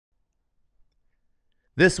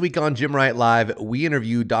This week on Gymwright Live, we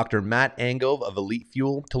interview Dr. Matt Angove of Elite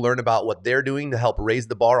Fule to learn about what they're doing to help raise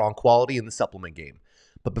the bar on quality in the supplement game.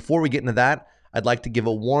 But before we get into that, I'd like to give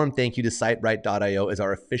a warm thank you to SiteRight.io as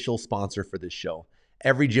our official sponsor for this show.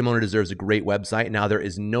 Every gym owner deserves a great website. Now there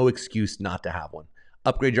is no excuse not to have one.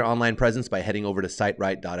 Upgrade your online presence by heading over to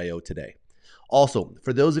SiteRight.io today. Also,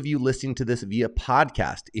 for those of you listening to this via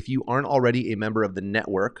podcast, if you aren't already a member of the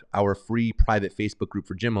network, our free private Facebook group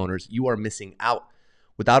for gym owners, you are missing out.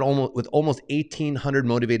 With almost 1,800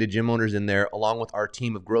 motivated gym owners in there, along with our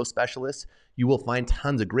team of growth specialists, you will find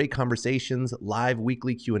tons of great conversations, live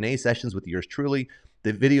weekly Q&A sessions with yours truly,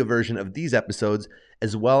 the video version of these episodes,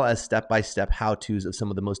 as well as step-by-step how-tos of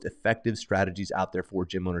some of the most effective strategies out there for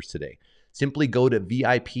gym owners today. Simply go to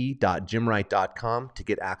vip.gymwright.com to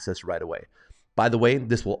get access right away. By the way,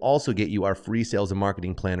 this will also get you our free sales and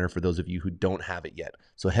marketing planner for those of you who don't have it yet.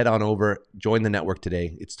 So head on over, join the network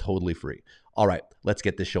today. It's totally free. All right, let's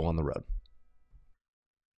get this show on the road.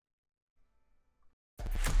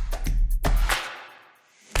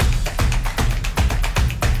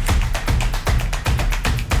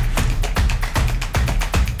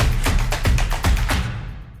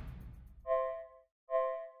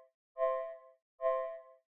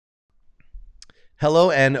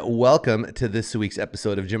 Hello and welcome to this week's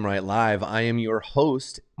episode of Gymwright Live. I am your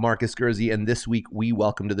host, Marcus Gurzy, and this week we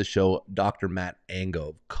welcome to the show Dr. Matt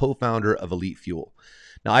Angove, co-founder of Elite Fule.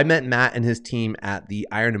 Now, I met Matt and his team at the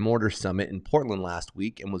Iron and Mortar Summit in Portland last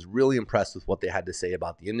week and was really impressed with what they had to say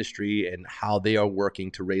about the industry and how they are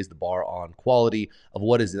working to raise the bar on quality of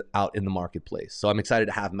what is out in the marketplace. So I'm excited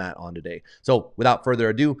to have Matt on today. So without further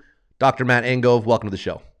ado, Dr. Matt Angove, welcome to the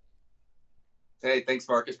show. Hey, thanks,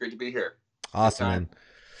 Marcus. Great to be here. Awesome, man.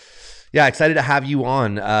 Yeah, excited to have you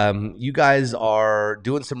on. You guys are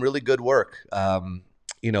doing some really good work.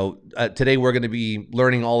 Today we're going to be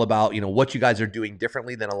learning all about, what you guys are doing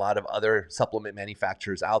differently than a lot of other supplement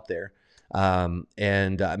manufacturers out there.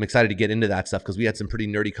 And I'm excited to get into that stuff because we had some pretty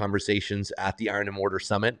nerdy conversations at the Iron and Mortar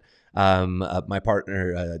Summit. My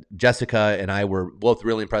partner, Jessica, and I were both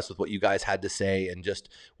really impressed with what you guys had to say and just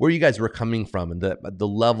where you guys were coming from and the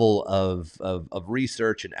level of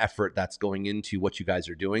research and effort that's going into what you guys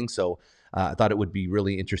are doing. So I thought it would be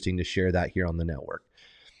really interesting to share that here on the network.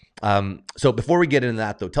 So before we get into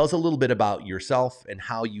that, though, tell us a little bit about yourself and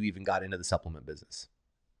how you even got into the supplement business.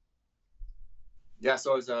 Yeah,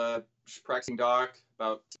 so I was a practicing doc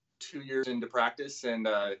about 2 years into practice, and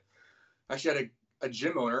actually had a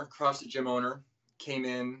gym owner, CrossFit gym owner, came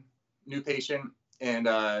in, new patient, and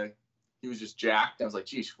he was just jacked. I was like,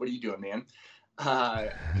 geez, what are you doing, man?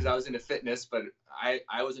 Because I was into fitness, but I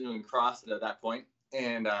wasn't doing CrossFit at that point.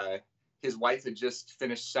 And his wife had just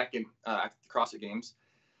finished second at the CrossFit Games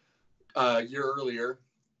a year earlier.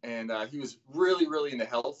 And he was really, really into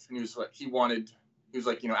health. And he was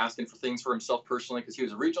asking for things for himself personally because he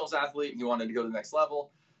was a regionals athlete and he wanted to go to the next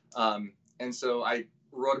level. And so I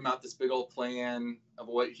wrote him out this big old plan of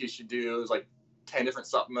what he should do. It was like 10 different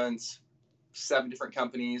supplements, 7 different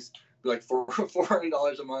companies, like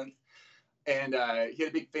 $400 a month. And he had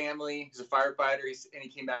a big family. He's a firefighter. And he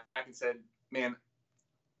came back and said, man,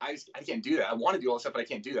 I can't do that. I want to do all this stuff, but I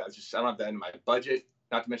can't do that. I don't have that in my budget.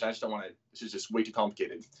 Not to mention, I just don't want to, this is just way too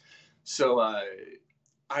complicated. So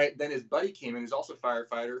then his buddy came in, who's also a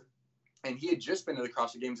firefighter, and he had just been to the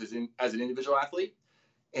CrossFit Games as an individual athlete.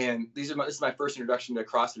 And this is my first introduction to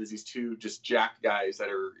CrossFit, is these two just jacked guys that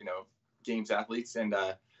are, games athletes. And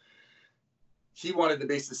he wanted to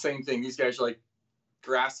base the same thing. These guys are like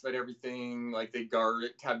grass-fed everything, like they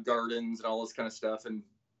have gardens and all this kind of stuff and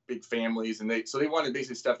big families. And they wanted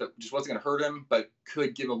basically stuff that just wasn't going to hurt him, but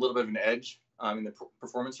could give him a little bit of an edge in the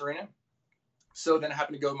performance arena. So then I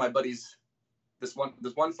happened to go to my buddy's, this one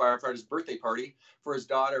firefighter's birthday party for his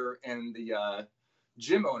daughter, and the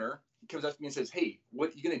gym owner, he comes up to me and says, hey,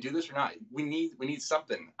 what, you going to do this or not? We need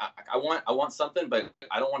something. I want something, but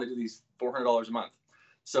I don't want to do these $400 a month.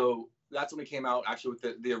 So that's when we came out actually with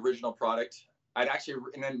the original product. And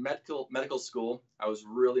then medical school, I was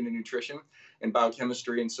really into nutrition and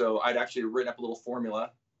biochemistry. And so I'd actually written up a little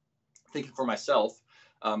formula thinking for myself,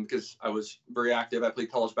 because I was very active. I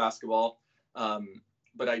played college basketball.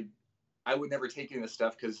 But I would never take any of this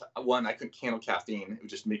stuff because, one, I couldn't handle caffeine. It would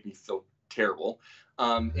just make me feel terrible.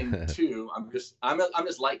 And two, I'm just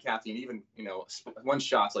like caffeine. Even, one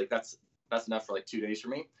shot's like that's enough for like 2 days for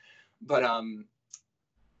me. But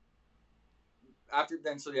after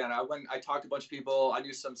then, so yeah, I talked to a bunch of people. I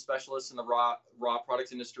knew some specialists in the raw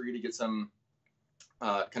products industry to get some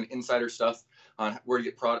kind of insider stuff on where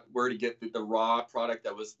to get the raw product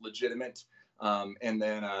that was legitimate. And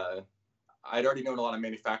then I'd already known a lot of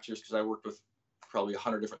manufacturers because I worked with probably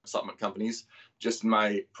 100 different supplement companies just in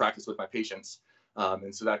my practice with my patients.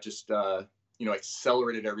 And so that just,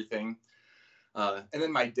 accelerated everything. And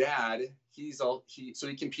then my dad, he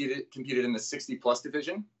competed in the 60 plus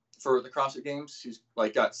division for the CrossFit Games. He's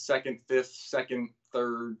like got second, fifth, second,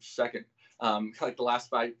 third, second, like the last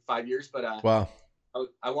five years. But Wow.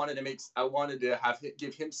 I wanted to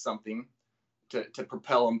give him something to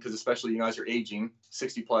propel him, because especially, as you're aging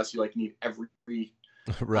 60 plus, you need every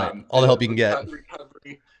right. All the help you can get.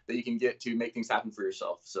 recovery that you can get to make things happen for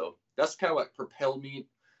yourself. So that's kind of what propelled me.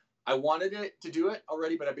 I wanted it to do it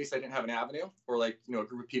already, but I didn't have an avenue or a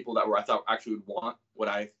group of people that I thought actually would want what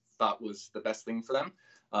I thought was the best thing for them.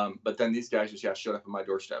 But then these guys just showed up on my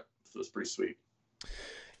doorstep. So it was pretty sweet.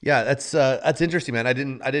 Yeah, that's interesting, man. I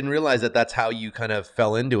didn't realize that that's how you kind of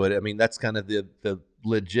fell into it. I mean, that's kind of the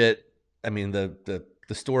legit. I mean, the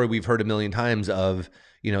story we've heard a million times of,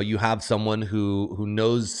 you have someone who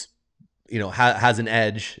knows, has an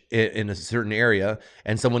edge in a certain area,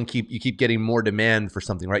 and you keep getting more demand for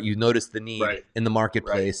something, right? You notice the need Right. in the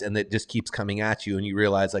marketplace, and it just keeps coming at you, and you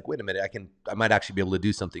realize wait a minute, I might actually be able to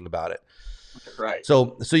do something about it. Right.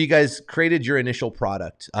 So you guys created your initial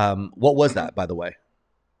product. What was that, by the way?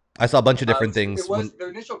 I saw a bunch of different things. Their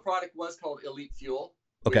initial product was called Elite Fule.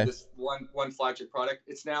 We Okay. had this one flagship product.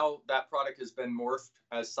 It's now, that product has been morphed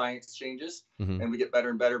as science changes, and we get better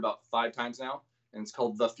and better about 5 times now. And it's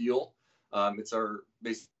called The Fuel. It's our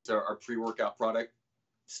pre-workout product,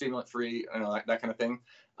 stimulant free, that kind of thing.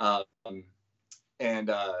 One thing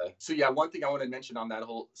I wanted to mention on that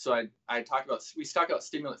whole, we talk about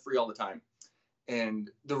stimulant free all the time.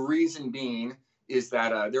 And the reason being is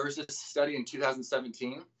that there was this study in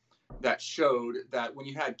 2017 that showed that when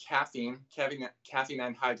you had caffeine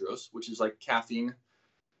anhydrous, which is like caffeine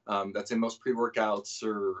that's in most pre-workouts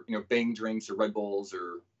or Bang drinks or Red Bulls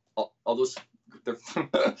or all those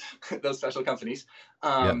those special companies.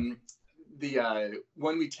 When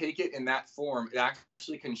we take it in that form, it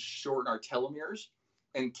actually can shorten our telomeres,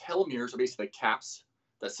 and telomeres are basically caps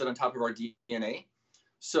that sit on top of our DNA.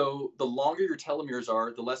 So the longer your telomeres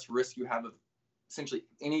are, the less risk you have of essentially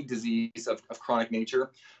any disease of chronic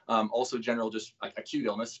nature. Also general, just like acute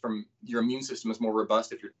illness, from your immune system is more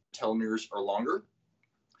robust if your telomeres are longer.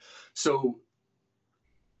 So,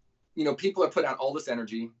 people are putting out all this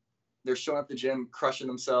energy. They're showing up at the gym, crushing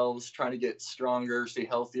themselves, trying to get stronger, stay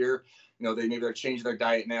healthier. They're changing their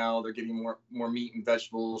diet now. They're getting more meat and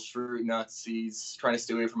vegetables, fruit, nuts, seeds, trying to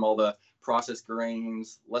stay away from all the processed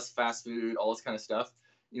grains, less fast food, all this kind of stuff.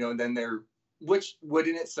 And then which would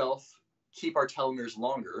in itself keep our telomeres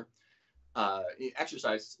longer.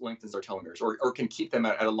 Exercise lengthens our telomeres, or can keep them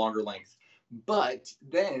at a longer length. But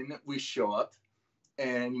then we show up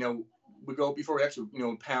and, we go, before we actually,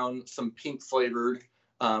 pound some pink flavored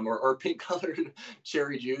or pink colored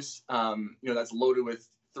cherry juice, that's loaded with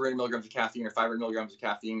 300 milligrams of caffeine or 500 milligrams of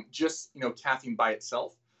caffeine, just, caffeine by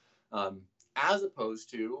itself, as opposed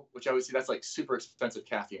to, which I would say that's like super expensive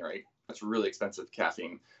caffeine, right? That's really expensive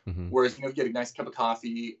caffeine. Mm-hmm. Whereas, you get a nice cup of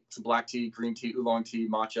coffee, some black tea, green tea, oolong tea,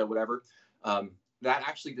 matcha, whatever, that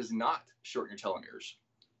actually does not shorten your telomeres.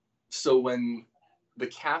 So when the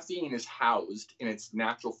caffeine is housed in its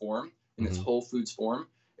natural form, in its whole foods form,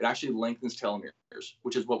 it actually lengthens telomeres,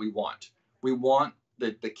 which is what we want. We want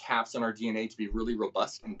the caps on our DNA to be really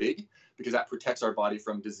robust and big, because that protects our body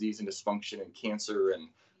from disease and dysfunction and cancer and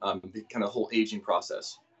the kind of whole aging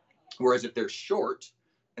process. Whereas if they're short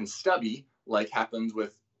and stubby, like happens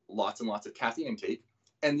with lots and lots of caffeine intake,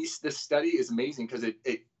 and this study is amazing because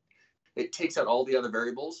it takes out all the other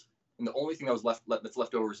variables, and the only thing that's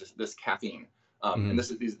left over is this caffeine. And this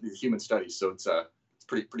is these human studies, so it's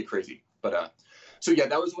pretty crazy. But so yeah,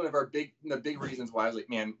 that was one of the big reasons why I was like,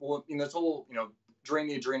 man, well, this whole drain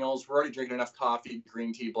the adrenals. We're already drinking enough coffee,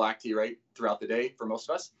 green tea, black tea, right, throughout the day for most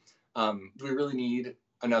of us. Do we really need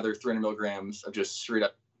another 300 milligrams of just straight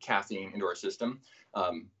up caffeine into our system?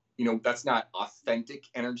 That's not authentic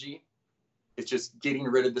energy. It's just getting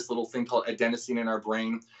rid of this little thing called adenosine in our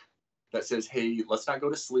brain that says, hey, let's not go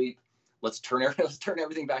to sleep. Let's turn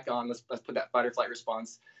everything back on. Let's put that fight or flight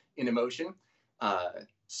response into motion.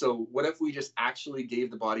 So what if we just actually gave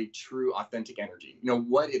the body true authentic energy?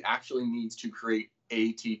 What it actually needs to create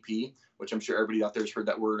ATP, which I'm sure everybody out there has heard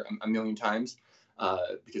that word a million times,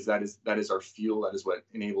 because that is our fuel. That is what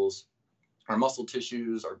enables our muscle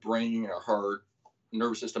tissues, our brain, our heart,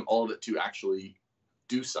 nervous system, all of it to actually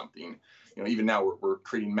do something. Even now we're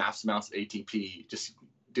creating mass amounts of ATP just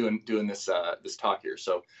doing this talk here.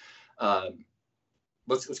 So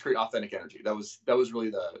let's create authentic energy. That was really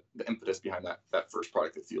the impetus behind that first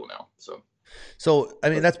product, the Fuel now. So So, I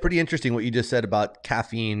mean, that's pretty interesting what you just said about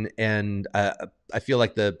caffeine. And I feel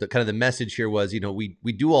like the kind of the message here was,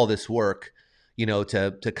 we do all this work,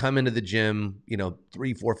 to come into the gym,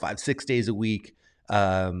 3, 4, 5, 6 days a week,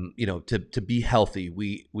 to be healthy.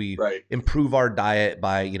 We Right. improve our diet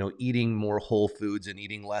by, eating more whole foods and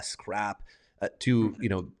eating less crap,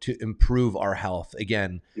 Mhm. to improve our health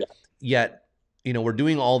again. Yeah. Yet, we're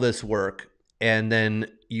doing all this work, and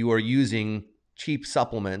then you are using cheap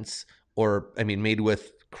supplements, or I mean, made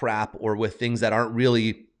with crap or with things that aren't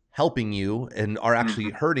really helping you and are actually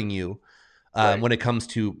Mhm. hurting you, Right. when it comes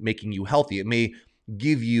to making you healthy. It may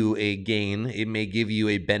give you a gain, it may give you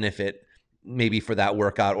a benefit, maybe for that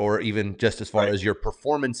workout, or even just as far Right. as your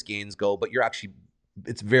performance gains go, but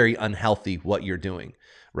it's very unhealthy what you're doing,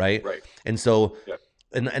 right? Right. And so, Yeah.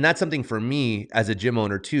 and that's something for me as a gym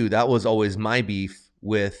owner too. That was always my beef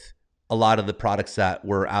with a lot of the products that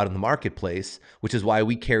were out in the marketplace, which is why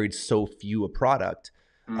we carried so few a product.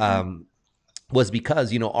 Mhm. Um, was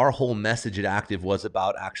because our whole message at Active was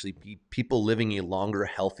about actually people living a longer,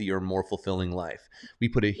 healthier, more fulfilling life. We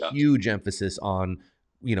put a Yeah. huge emphasis on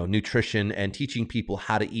nutrition and teaching people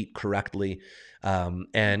how to eat correctly, and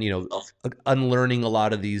Oh, unlearning a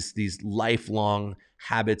lot of these lifelong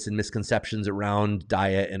habits and misconceptions around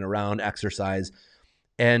diet and around exercise.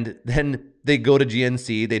 And then they go to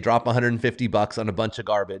GNC, they drop $150 on a bunch of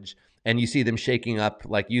garbage, and you see them shaking up,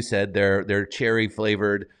 like you said, their cherry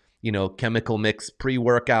flavored, chemical mix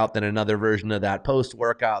pre-workout, then another version of that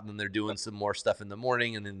post-workout, and then they're doing some more stuff in the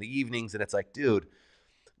morning and in the evenings. And it's like, dude,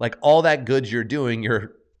 like all that good you're doing,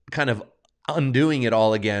 you're kind of undoing it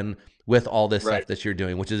all again with all this right. stuff that you're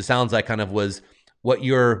doing, which is, it sounds like, kind of was what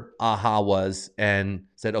your aha was, and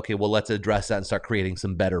said, okay, well, let's address that and start creating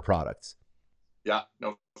some better products. Yeah.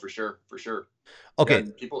 No, for sure. For sure. Yeah. Okay.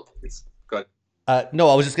 And people, it's good. No,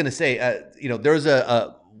 I was just going to say, there's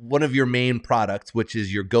a one of your main products, which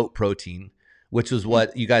is your goat protein, which was Mm.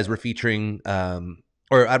 what you guys were featuring.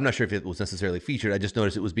 Or I'm not sure if it was necessarily featured. I just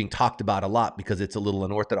noticed it was being talked about a lot because it's a little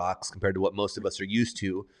unorthodox compared to what most of us are used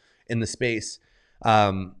to in the space.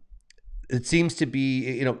 Um, it seems to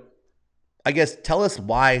be, I guess, tell us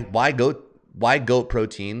why goat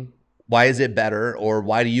protein? Why is it better, or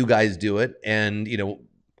why do you guys do it? And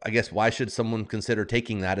I guess, why should someone consider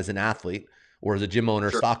taking that as an athlete or as a gym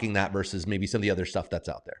owner, Sure. stocking that versus maybe some of the other stuff that's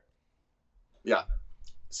out there? Yeah.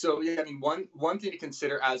 So yeah, I mean, one thing to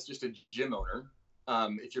consider as just a gym owner,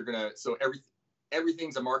 if you're gonna, so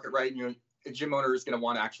everything's a market, right? A gym owner is gonna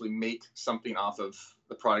want to actually make something off of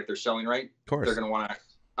the product they're selling, right? Of They're course. gonna want to.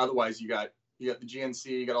 Otherwise, you got the GNC,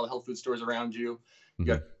 you got all the health food stores around you, you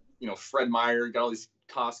got Hmm. Fred Meyer, you got all these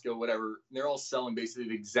Costco, whatever. They're all selling basically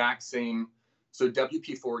the exact same. So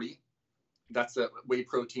WP40, that's the whey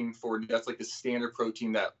protein 40. That's like the standard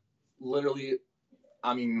protein that literally,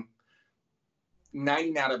 I mean,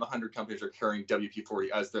 90 out of 100 companies are carrying WP40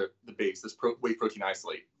 as the base, this whey protein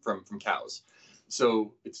isolate from cows.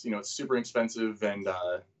 So it's super inexpensive, and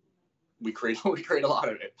we create we create a lot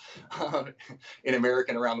of it in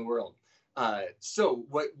America and around the world. So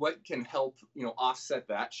what can help offset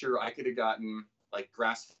that? Sure, I could have gotten like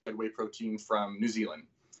grass-fed whey protein from New Zealand,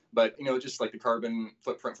 but just like the carbon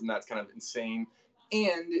footprint from that's kind of insane,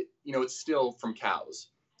 and it's still from cows,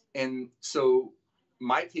 and so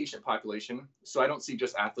my patient population. So I don't see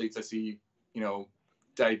just athletes. I see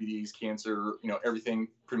diabetes, cancer, everything,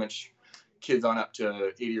 pretty much kids on up to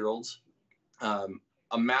 80-year-olds.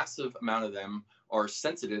 A massive amount of them are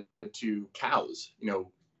sensitive to cows.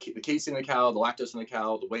 The casein in the cow, the lactose in the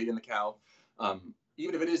cow, the weight in the cow.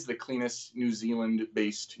 Even if it is the cleanest New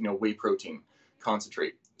Zealand-based, whey protein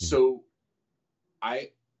concentrate. Hmm. So I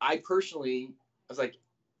personally, I was like,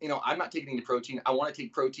 I'm not taking any protein. I want to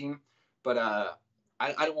take protein, but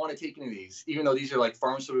I don't want to take any of these, even though these are like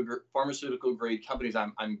pharmaceutical grade companies.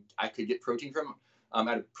 I could get protein from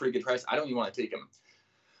at a pretty good price. I don't even want to take them.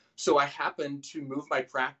 So I happened to move my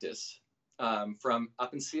practice from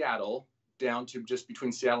up in Seattle down to just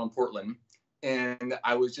between Seattle and Portland, and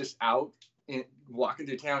I was just out walking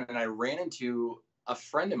through town, and I ran into a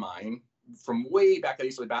friend of mine from way back that I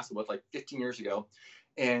used to play basketball with, like 15 years ago,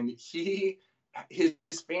 and his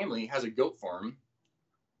family has a goat farm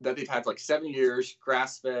that they've had for like 7 years,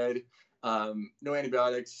 grass fed, no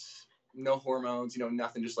antibiotics, no hormones,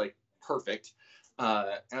 nothing, just like perfect. And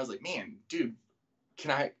I was like, man, dude,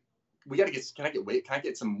 can I? We got to get. Can I get weight? Can I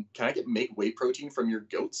get some? Can I make whey protein from your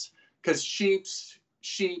goats? Because sheep,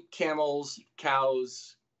 camels,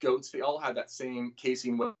 cows, goats, they all have that same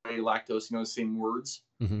casein, whey, lactose, same words,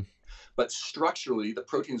 Hmm. but structurally the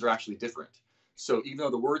proteins are actually different. So even though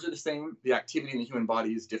the words are the same, the activity in the human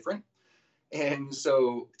body is different. And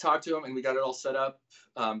so talked to them, and we got it all set up.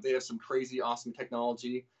 They have some crazy awesome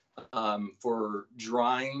technology for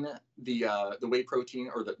drying the whey protein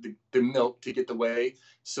or the milk to get the whey,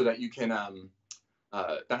 so that you can not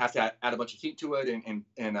have to add a bunch of heat to it and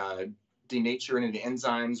denature any of the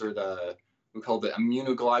enzymes or we call the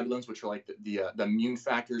immunoglobulins, which are like the immune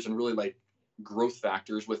factors and really like growth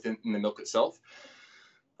factors within the milk itself.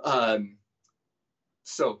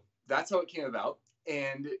 So that's how it came about.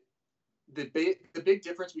 And the big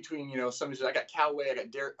difference between, you know, somebody says, I got cow whey,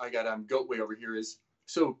 I got goat whey over here is,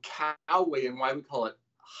 so cow whey, and why we call it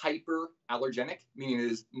hyperallergenic, meaning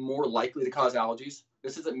it is more likely to cause allergies.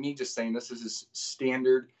 This isn't me just saying this. This is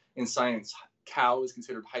standard in science. Cow is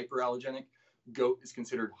considered hyperallergenic. Goat is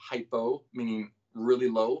considered hypo, meaning really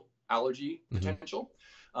low allergy potential.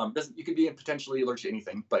 You could be potentially allergic to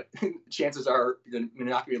anything, but chances are you're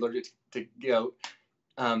not going to be allergic to goat,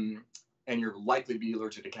 and you're likely to be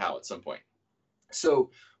allergic to cow at some point.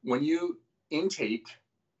 So when you intake,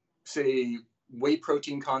 say, whey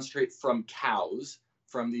protein concentrate from cows,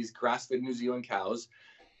 from these grass-fed New Zealand cows,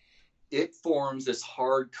 it forms this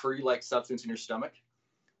hard curry-like substance in your stomach,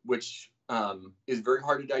 which is very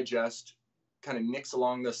hard to digest, kind of nicks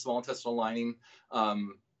along the small intestinal lining,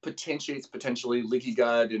 potentiates potentially leaky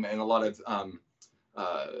gut and a lot of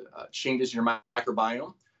changes in your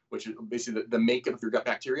microbiome, which is basically the makeup of your gut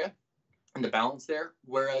bacteria and the balance there.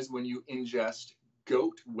 Whereas when you ingest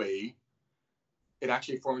goat whey, it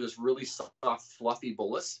actually forms this really soft, fluffy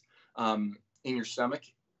bolus in your stomach,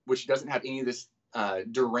 which doesn't have any of this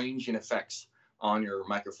deranging effects on your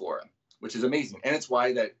microflora, which is amazing. And it's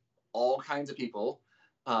why that all kinds of people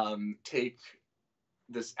take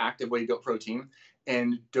this active whey goat protein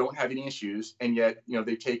and don't have any issues. And yet, you know,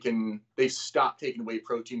 they've stopped taking whey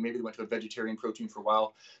protein. Maybe they went to a vegetarian protein for a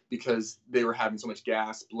while because they were having so much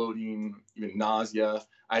gas, bloating, even nausea.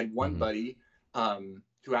 I had one buddy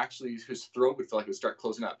who actually, his throat would feel like it would start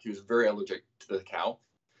closing up. He was very allergic to the cow.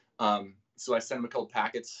 So I sent him a couple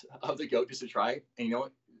packets of the goat just to try, and you know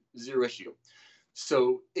what? Zero issue.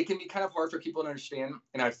 So it can be kind of hard for people to understand.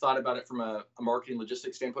 And I've thought about it from a marketing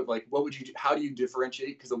logistics standpoint, like what would you do? How do you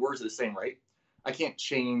differentiate? Because the words are the same, right? I can't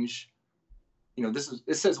change, you know, this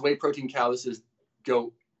says whey protein cow, this is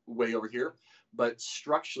goat whey over here, but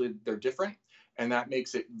structurally they're different. And that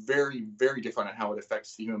makes it very, very different on how it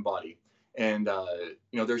affects the human body. And,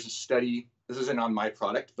 you know, there's a study, this isn't on my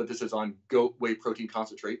product, but this is on goat whey protein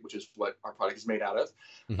concentrate, which is what our product is made out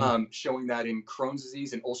of, showing that in Crohn's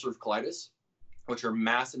disease and ulcerative colitis, which are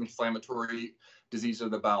massive inflammatory diseases of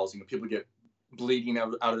the bowels. You know, people get bleeding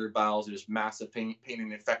out of their bowels, and just massive pain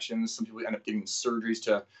and infections. Some people end up getting surgeries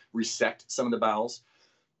to resect some of the bowels.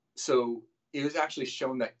 So it was actually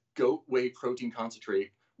shown that goat whey protein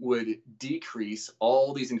concentrate would decrease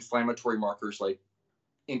all these inflammatory markers like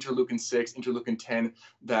interleukin-6, interleukin-10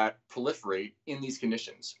 that proliferate in these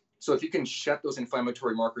conditions. So if you can shut those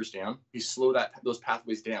inflammatory markers down, you slow those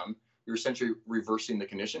pathways down, you're essentially reversing the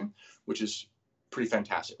condition, which is pretty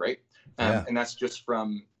fantastic, right? And that's just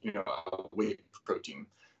from, you know, whey protein,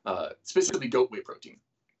 specifically goat whey protein.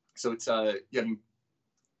 So it's yeah, I mean,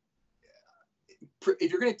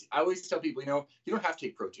 if you're gonna, I always tell people, you know, you don't have to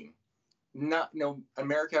take protein.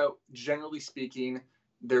 America, generally speaking,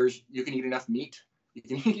 you can eat enough meat. You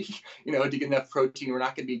can eat, you know, to get enough protein. We're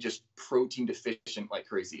not going to be just protein deficient like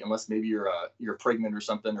crazy, unless maybe you're pregnant or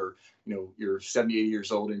something, or, you know, you're 70, 80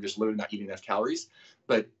 years old and just literally not eating enough calories.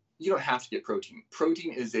 But you don't have to get protein.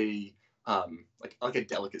 Protein is a like a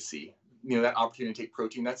delicacy. You know, that opportunity to take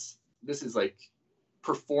protein. This is like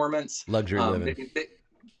performance, luxury living,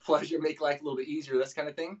 pleasure, make life a little bit easier, this kind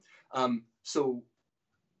of thing. So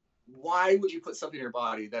why would you put something in your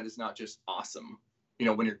body that is not just awesome? You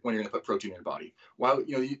know, when you're going to put protein in your body, why?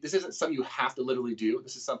 You know, this isn't something you have to literally do.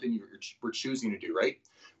 This is something we're choosing to do, right?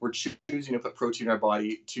 We're choosing to put protein in our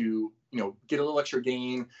body to, you know, get a little extra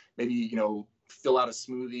gain, maybe, you know, fill out a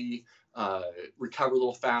smoothie, recover a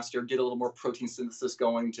little faster, get a little more protein synthesis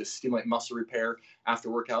going to stimulate muscle repair after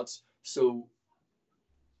workouts. So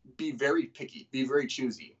be very picky, be very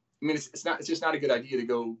choosy. I mean, it's just not a good idea to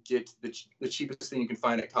go get the cheapest thing you can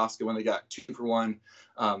find at Costco when they got 2 for 1.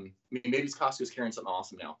 I mean, maybe Costco's carrying something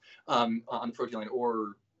awesome now on the protein line,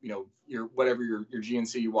 or, you know, your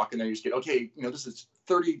GNC, you walk in there, you just get, okay, you know, this is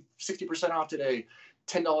 60% off today,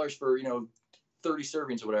 $10 for, you know, 30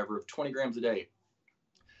 servings or whatever of 20 grams a day.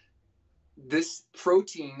 This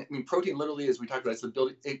protein, I mean, protein literally, as we talked about,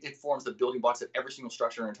 it forms the building blocks of every single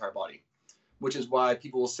structure in our entire body, which is why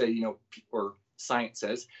people will say, you know, or science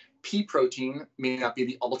says, pea protein may not be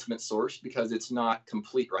the ultimate source because it's not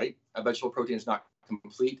complete, right? A vegetable protein is not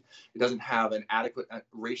complete. It doesn't have an adequate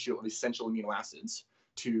ratio of essential amino acids.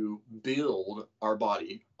 to build our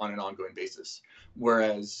body on an ongoing basis.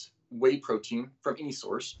 Whereas whey protein from any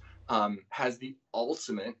source has the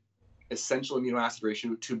ultimate essential amino acid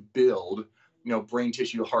ratio to build, brain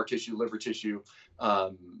tissue, heart tissue, liver tissue,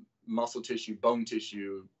 muscle tissue, bone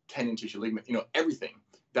tissue, tendon tissue, ligament, everything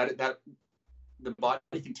that the body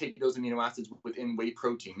can take those amino acids within whey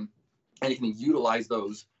protein, and it can utilize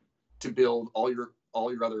those to build all your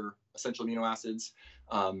other essential amino acids,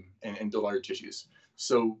 and build all your tissues.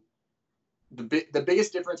 So the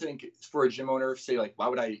biggest difference, I think, for a gym owner, say like, why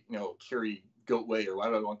would I carry goat whey, or why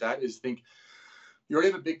would I want that, is think you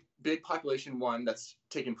already have a big population, one, that's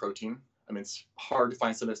taking protein. I mean, it's hard to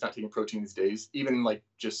find someone that's not taking protein these days. Even like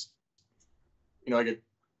just, like a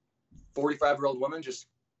 45-year-old woman, just,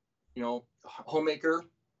 homemaker,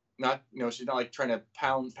 not, she's not like trying to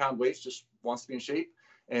pound weights, just wants to be in shape.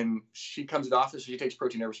 And she comes to the office, she takes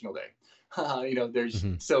protein every single day. There's,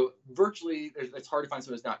 so virtually it's hard to find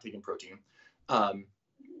someone that's not taking protein.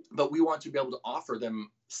 But we want to be able to offer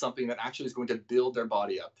them something that actually is going to build their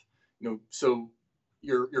body up. So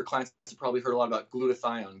your clients have probably heard a lot about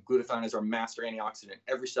glutathione. Glutathione is our master antioxidant,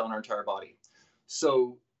 every cell in our entire body.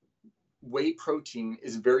 So whey protein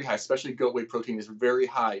is very high, especially goat whey protein is very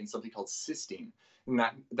high in something called cysteine. And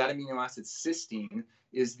that amino acid cysteine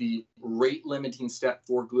is the rate limiting step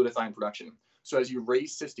for glutathione production. So as you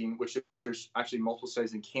raise cysteine, which there's actually multiple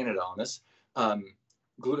studies in Canada on this,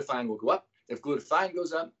 glutathione will go up. If glutathione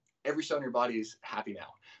goes up, every cell in your body is happy now,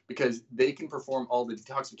 because they can perform all the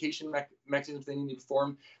detoxification mechanisms they need to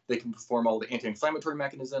perform. They can perform all the anti-inflammatory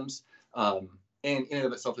mechanisms. And in and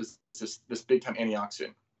of itself is this big time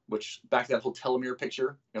antioxidant, which back to that whole telomere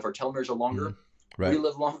picture. If our telomeres are longer, we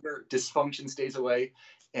live longer, dysfunction stays away,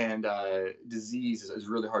 and disease is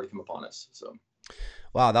really hard to come upon us. So,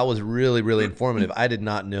 wow, that was really, really informative. I did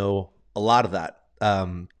not know a lot of that.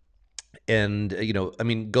 And, I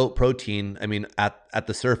mean, goat protein, I mean, at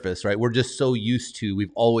the surface, right? We're just so used to,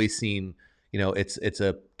 we've always seen, it's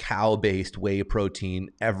a cow-based whey protein.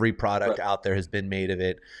 Every product out there has been made of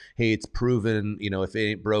it. Hey, it's proven, if it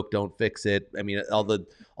ain't broke, don't fix it. I mean,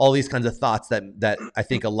 all these kinds of thoughts that I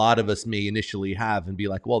think a lot of us may initially have and be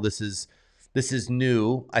like, well, this is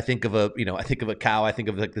new. I think of a cow. I think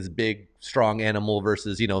of like this big, strong animal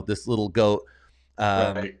versus, this little goat.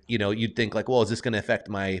 You'd think like, well, is this going to affect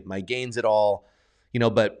my gains at all?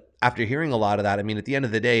 But after hearing a lot of that, I mean, at the end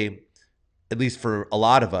of the day, at least for a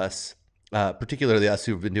lot of us, particularly us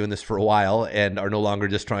who've been doing this for a while and are no longer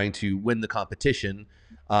just trying to win the competition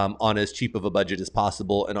on as cheap of a budget as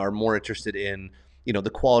possible, and are more interested in,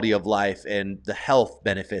 the quality of life and the health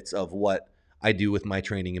benefits of what I do with my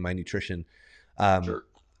training and my nutrition. Sure.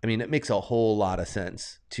 I mean, it makes a whole lot of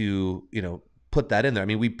sense to, put that in there. I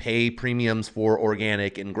mean, we pay premiums for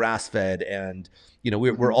organic and grass-fed, and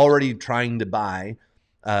we're already trying to buy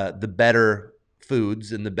the better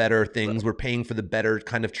foods and the better things. We're paying for the better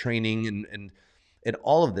kind of training and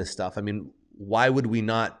all of this stuff. I mean, why would we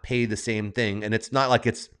not pay the same thing? And it's not like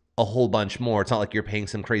it's a whole bunch more. It's not like you're paying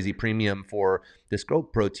some crazy premium for this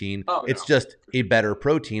goat protein. It's just a better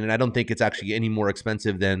protein, and I don't think it's actually any more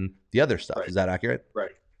expensive than the other stuff. Is that accurate?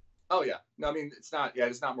 Right. Oh yeah. No, I mean, it's not. Yeah,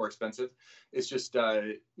 it's not more expensive. It's just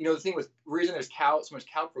the thing with reason there's so much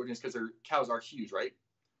cow protein is because their cows are huge, right?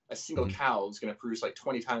 A single cow is going to produce like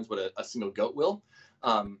 20 times what a single goat will.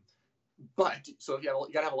 But so you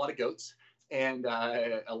got to have a lot of goats and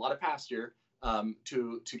a lot of pasture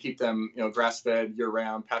to keep them grass fed year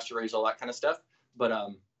round, pasture raised, all that kind of stuff. But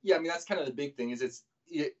yeah, I mean, that's kind of the big thing is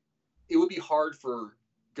it would be hard for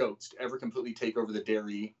goats to ever completely take over the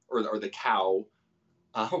dairy or the cow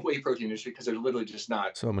whey protein industry, because there's literally just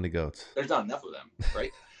not so many goats. There's not enough of them,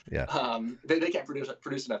 right? Yeah. They can't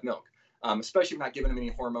produce enough milk, especially if not giving them any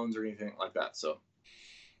hormones or anything like that. So.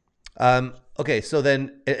 Okay, so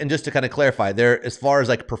then, and just to kind of clarify, there, as far as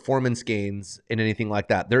like performance gains and anything like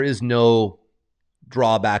that, there is no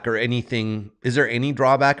drawback or anything. Is there any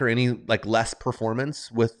drawback or any like less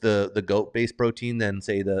performance with the goat based protein than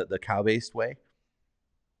say the cow based whey?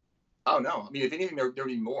 Oh no, I mean, if anything, there would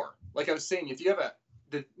be more. Like I was saying, if you have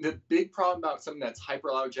the big problem about something that's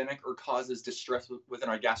hyperallergenic or causes distress within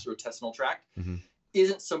our gastrointestinal tract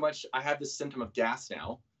isn't so much I have this symptom of gas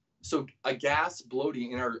now. So a gas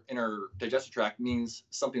bloating in our digestive tract means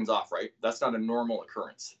something's off, right? That's not a normal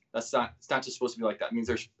occurrence. It's not just supposed to be like that. It means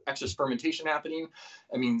there's extra fermentation happening.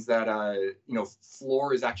 It means that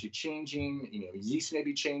flora is actually changing. Yeast may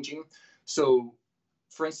be changing. So,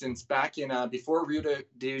 for instance, back in before Rio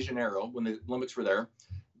de Janeiro, when the Olympics were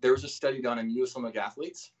there was a study done on U.S. Olympic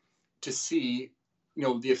athletes to see,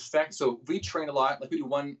 the effect. So we train a lot, like we do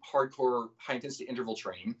one hardcore high intensity interval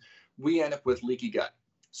training. We end up with leaky gut.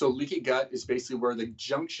 So leaky gut is basically where the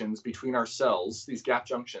junctions between our cells, these gap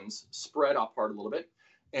junctions, spread apart a little bit,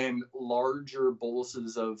 and larger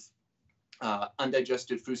boluses of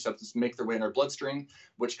undigested food substances make their way in our bloodstream,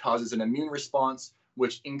 which causes an immune response,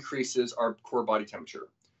 which increases our core body temperature.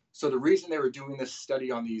 So the reason they were doing this study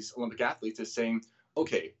on these Olympic athletes is saying,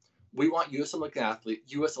 okay, we want U.S. Olympic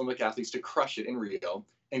athletes to crush it in Rio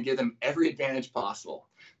and give them every advantage possible.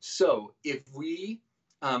 So if we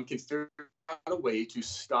can figure out a way to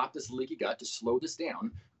stop this leaky gut, to slow this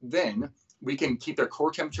down, then we can keep their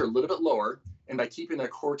core temperature a little bit lower. And by keeping their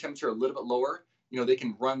core temperature a little bit lower, they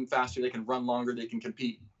can run faster, they can run longer, they can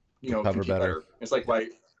compete, compete better. It's like why.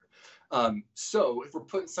 So if we're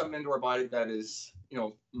putting something into our body that is,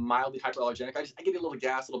 mildly hyperallergenic, I get a little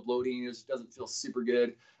gas, a little bloating, it doesn't feel super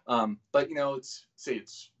good. But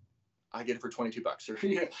I get it for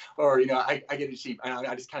 $22 or I get it cheap.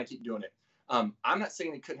 I just kind of keep doing it. I'm not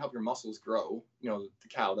saying it couldn't help your muscles grow. The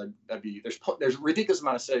cow that'd be there's ridiculous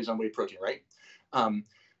amount of studies on whey protein, right?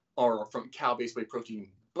 Or from cow-based whey protein,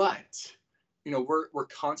 but we're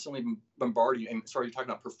constantly bombarding. And sorry, you're talking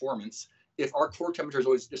about performance. If our core temperature is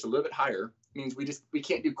always just a little bit higher, it means we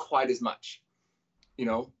can't do quite as much.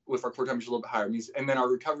 With our core temperature a little bit higher, it means, and then our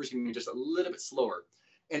recovery is going to be just a little bit slower.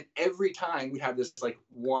 And every time we have this like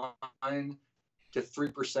 1 to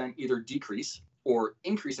 3% either decrease or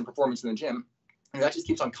increase in performance in the gym, and that just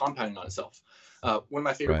keeps on compounding on itself. One of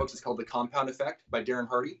my favorite books is called The Compound Effect by Darren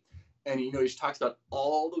Hardy. And, he just talks about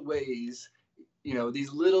all the ways,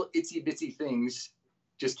 these little itsy bitsy things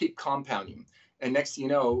just keep compounding. And next thing you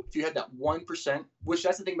know, if you had that 1%, which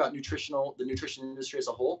that's the thing about the nutrition industry as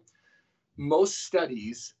a whole, most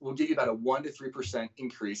studies will give you about a 1 to 3%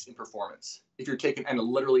 increase in performance. If you're taking a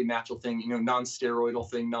literally natural thing, non-steroidal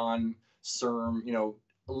thing, non-SERM,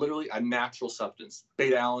 literally a natural substance,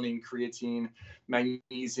 beta-alanine, creatine,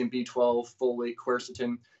 magnesium, B12, folate,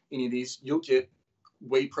 quercetin, any of these, you'll get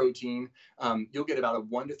whey protein, you'll get about a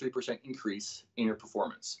 1 to 3% increase in your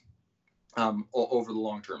performance over the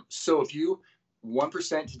long term. So if you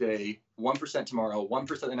 1% today, 1% tomorrow,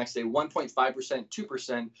 1% the next day, 1.5%,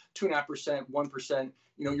 2%, 2.5%, 1%,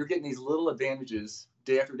 you're getting these little advantages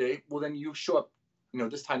day after day. Well, then you show up,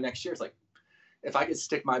 this time next year, it's like, if I could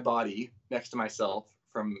stick my body next to myself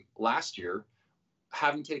from last year,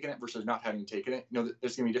 having taken it versus not having taken it,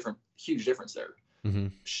 there's going to be huge difference there. Mm-hmm.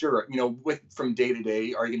 Sure. From day to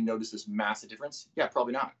day, are you going to notice this massive difference? Yeah,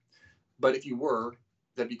 probably not. But if you were,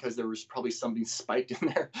 that because there was probably something spiked in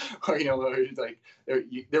there, or like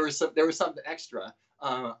there was something extra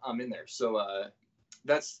in there. So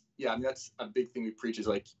that's a big thing we preach is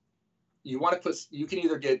like you can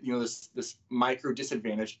either get this micro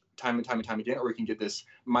disadvantage time and time and time again, or you can get this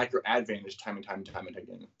micro advantage time and time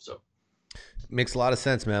again. So makes a lot of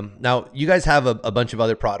sense, man. Now you guys have a bunch of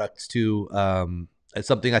other products too. It's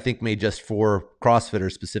something I think made just for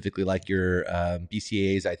CrossFitters specifically, like your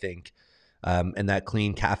BCAAs, I think. And that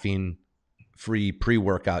clean caffeine-free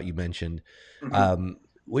pre-workout you mentioned. Mm-hmm.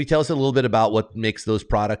 Will you tell us a little bit about what makes those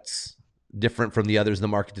products different from the others in the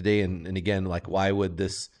market today? And again, like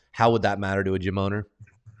how would that matter to a gym owner?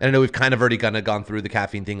 And I know we've kind of already gone through the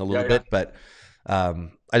caffeine thing a little bit, but I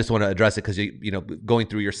just want to address it because going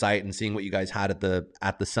through your site and seeing what you guys had at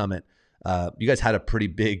the summit, you guys had a pretty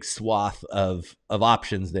big swath of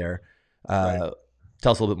options there. Tell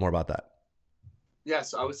us a little bit more about that. Yeah,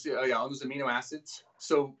 so I would say, on those amino acids.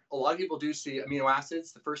 So a lot of people do see amino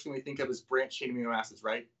acids. The first thing we think of is branched chain amino acids,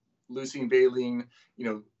 right? Leucine, valine,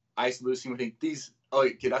 isoleucine. We think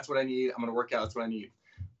okay, that's what I need. I'm going to work out. That's what I need.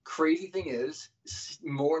 Crazy thing is,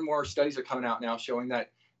 more and more studies are coming out now showing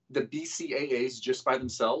that the BCAAs just by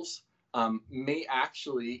themselves may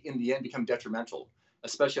actually, in the end, become detrimental,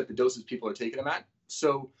 especially at the doses people are taking them at.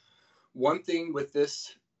 So one thing with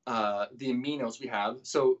this, the aminos we have,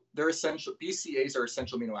 so they're essential. BCAAs are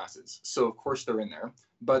essential amino acids, so of course they're in there,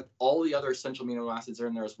 but all the other essential amino acids are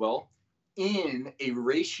in there as well, in a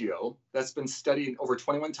ratio that's been studied over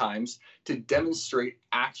 21 times to demonstrate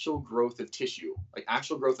actual growth of tissue, like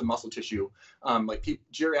actual growth of muscle tissue. Like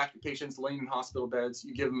geriatric patients laying in hospital beds,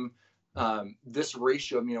 you give them this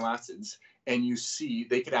ratio of amino acids, and you see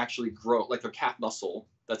they could actually grow, like their calf muscle.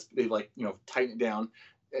 They tighten it down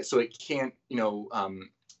so it can't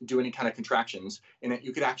do any kind of contractions, and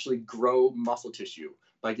you could actually grow muscle tissue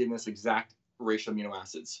by giving this exact ratio of amino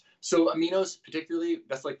acids. So aminos, particularly,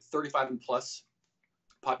 that's like 35 and plus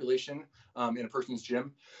population in a person's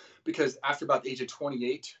gym, because after about the age of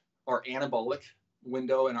 28, our anabolic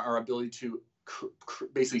window and our ability to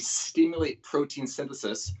basically stimulate protein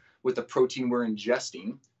synthesis with the protein we're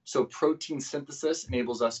ingesting. So protein synthesis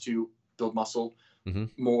enables us to build muscle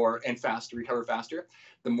more and faster, recover faster,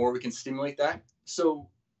 the more we can stimulate that. So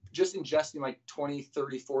just ingesting like 20,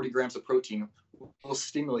 30, 40 grams of protein will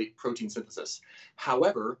stimulate protein synthesis.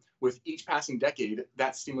 However, with each passing decade,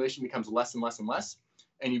 that stimulation becomes less and less and less.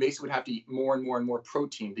 And you basically would have to eat more and more and more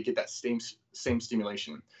protein to get that same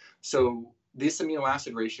stimulation. So this amino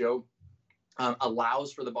acid ratio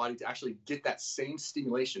allows for the body to actually get that same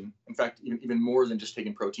stimulation. In fact, even more than just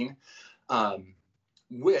taking protein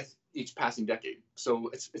with each passing decade.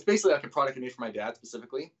 So it's basically like a product I made for my dad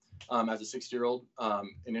specifically. As a 60-year-old,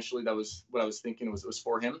 initially that was what I was thinking was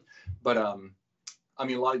for him. But I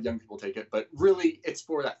mean, a lot of young people take it, but really it's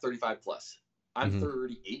for that 35 plus. I'm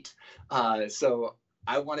 38. So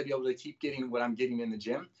I want to be able to keep getting what I'm getting in the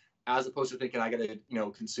gym, as opposed to thinking I got to,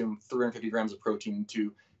 consume 350 grams of protein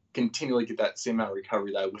to continually get that same amount of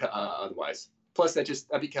recovery that I would otherwise. Plus that's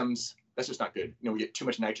just not good. We get too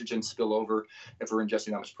much nitrogen spill over if we're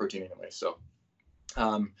ingesting that much protein anyway. So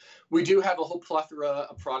we do have a whole plethora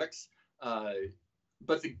of products,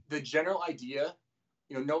 but the general idea,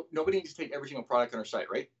 nobody needs to take every single product on our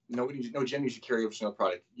site, right? No gym needs to carry every single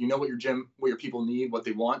product. What your people need, what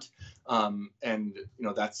they want. And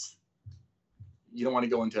that's, you don't want to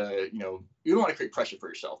go into, you don't want to create pressure for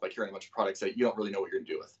yourself by carrying a bunch of products that you don't really know what you're going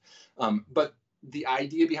to do with. But the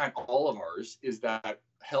idea behind all of ours is that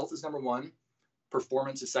health is number one,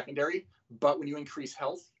 performance is secondary. But when you increase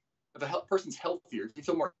health, if a person's healthier, you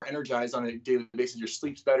feel more energized on a daily basis, your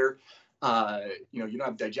sleep's better, you don't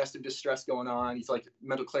have digestive distress going on, you feel like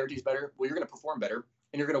mental clarity is better, well, you're going to perform better,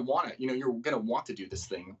 and you're going to want it. you're going to want to do this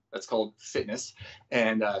thing that's called fitness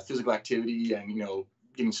and physical activity and,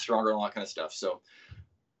 getting stronger and all that kind of stuff. So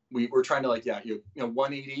we're trying to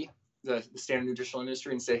 180 the standard nutritional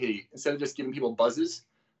industry and say, hey, instead of just giving people buzzes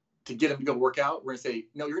to get them to go work out, we're going to say,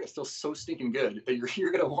 no, you're going to feel so stinking good that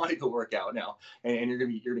you're going to want to go work out now, and you're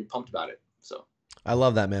going to be pumped about it. So I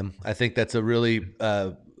love that, man. I think that's a really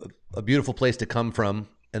a beautiful place to come from,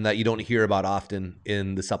 and that you don't hear about often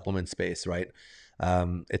in the supplement space, right?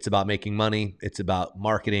 It's about making money. It's about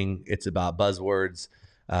marketing. It's about buzzwords.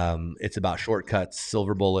 It's about shortcuts,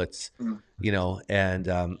 silver bullets, and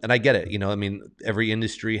I get it. I mean, every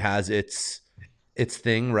industry has its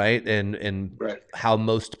thing, right? And right. How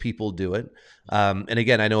most people do it. And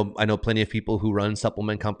again, I know plenty of people who run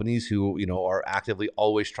supplement companies who, are actively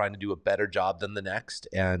always trying to do a better job than the next.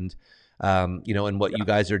 And, and what you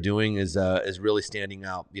guys are doing is really standing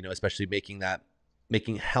out, especially making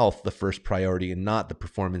health the first priority and not the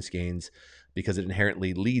performance gains, because it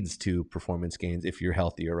inherently leads to performance gains if you're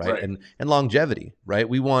healthier, right? And longevity, right?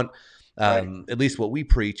 We want, at least what we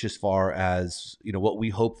preach as far as, what we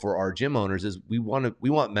hope for our gym owners is we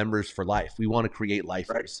want members for life. We want to create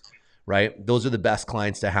lifers, right? Those are the best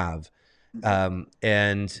clients to have.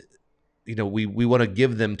 And, we want to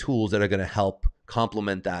give them tools that are going to help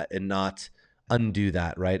complement that and not undo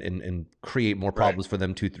that, right? And create more problems for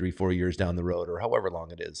them 2, 3, 4 years down the road, or however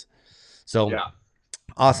long it is. So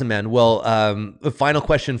awesome, man. Well, the final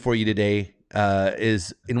question for you today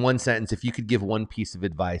is, in one sentence, if you could give one piece of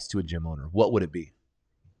advice to a gym owner, what would it be?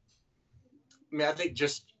 I mean, I think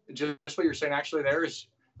just what you're saying actually there is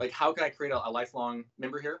like, how can I create a lifelong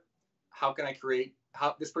member here? How can I create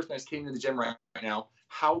this person that's came to the gym right now?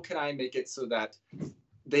 How can I make it so that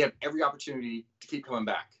they have every opportunity to keep coming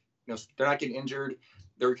back? They're not getting injured.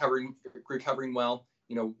 They're recovering well.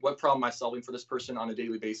 What problem am I solving for this person on a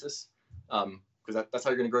daily basis? Because that's how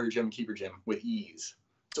you're going to grow your gym and keep your gym with ease.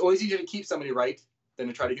 It's always easier to keep somebody right than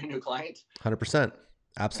to try to get a new client. 100%.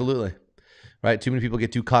 Absolutely. Right. Too many people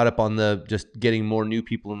get too caught up on the just getting more new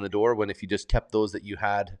people in the door, when if you just kept those that you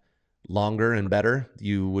had longer and better,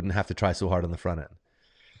 you wouldn't have to try so hard on the front end.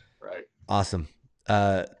 Right. Awesome.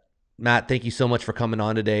 Matt, thank you so much for coming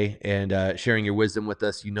on today and sharing your wisdom with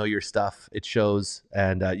us. You know your stuff. It shows.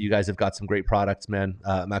 And you guys have got some great products, man.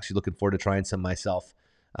 I'm actually looking forward to trying some myself.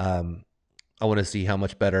 I want to see how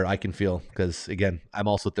much better I can feel because, again, I'm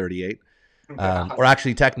also 38. Or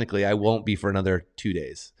actually, technically, I won't be for another 2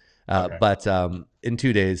 days. But in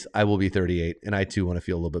 2 days, I will be 38, and I, too, want to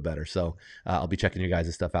feel a little bit better. So I'll be checking your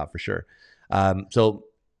guys' stuff out for sure. So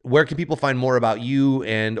where can people find more about you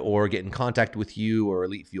and or get in contact with you or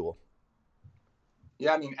Elite Fule?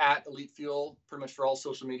 Yeah, I mean, at Elite Fule, pretty much for all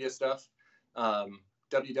social media stuff,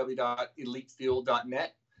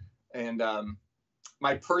 www.elitefule.net. And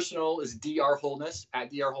my personal is Dr. Wholeness, at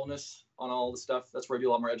Dr. Wholeness on all the stuff. That's where I do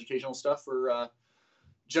a lot more educational stuff for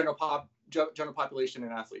general population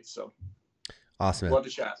and athletes. So awesome, man. Love to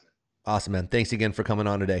chat. Awesome, man. Thanks again for coming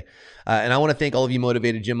on today. And I want to thank all of you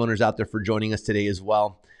motivated gym owners out there for joining us today as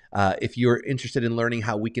well. If you're interested in learning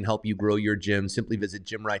how we can help you grow your gym, simply visit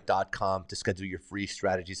gymwright.com to schedule your free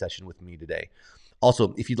strategy session with me today.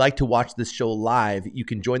 Also, if you'd like to watch this show live, you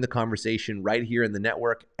can join the conversation right here in the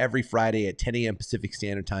network every Friday at 10 a.m. Pacific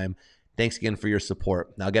Standard Time. Thanks again for your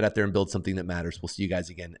support. Now get out there and build something that matters. We'll see you guys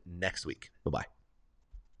again next week. Bye-bye.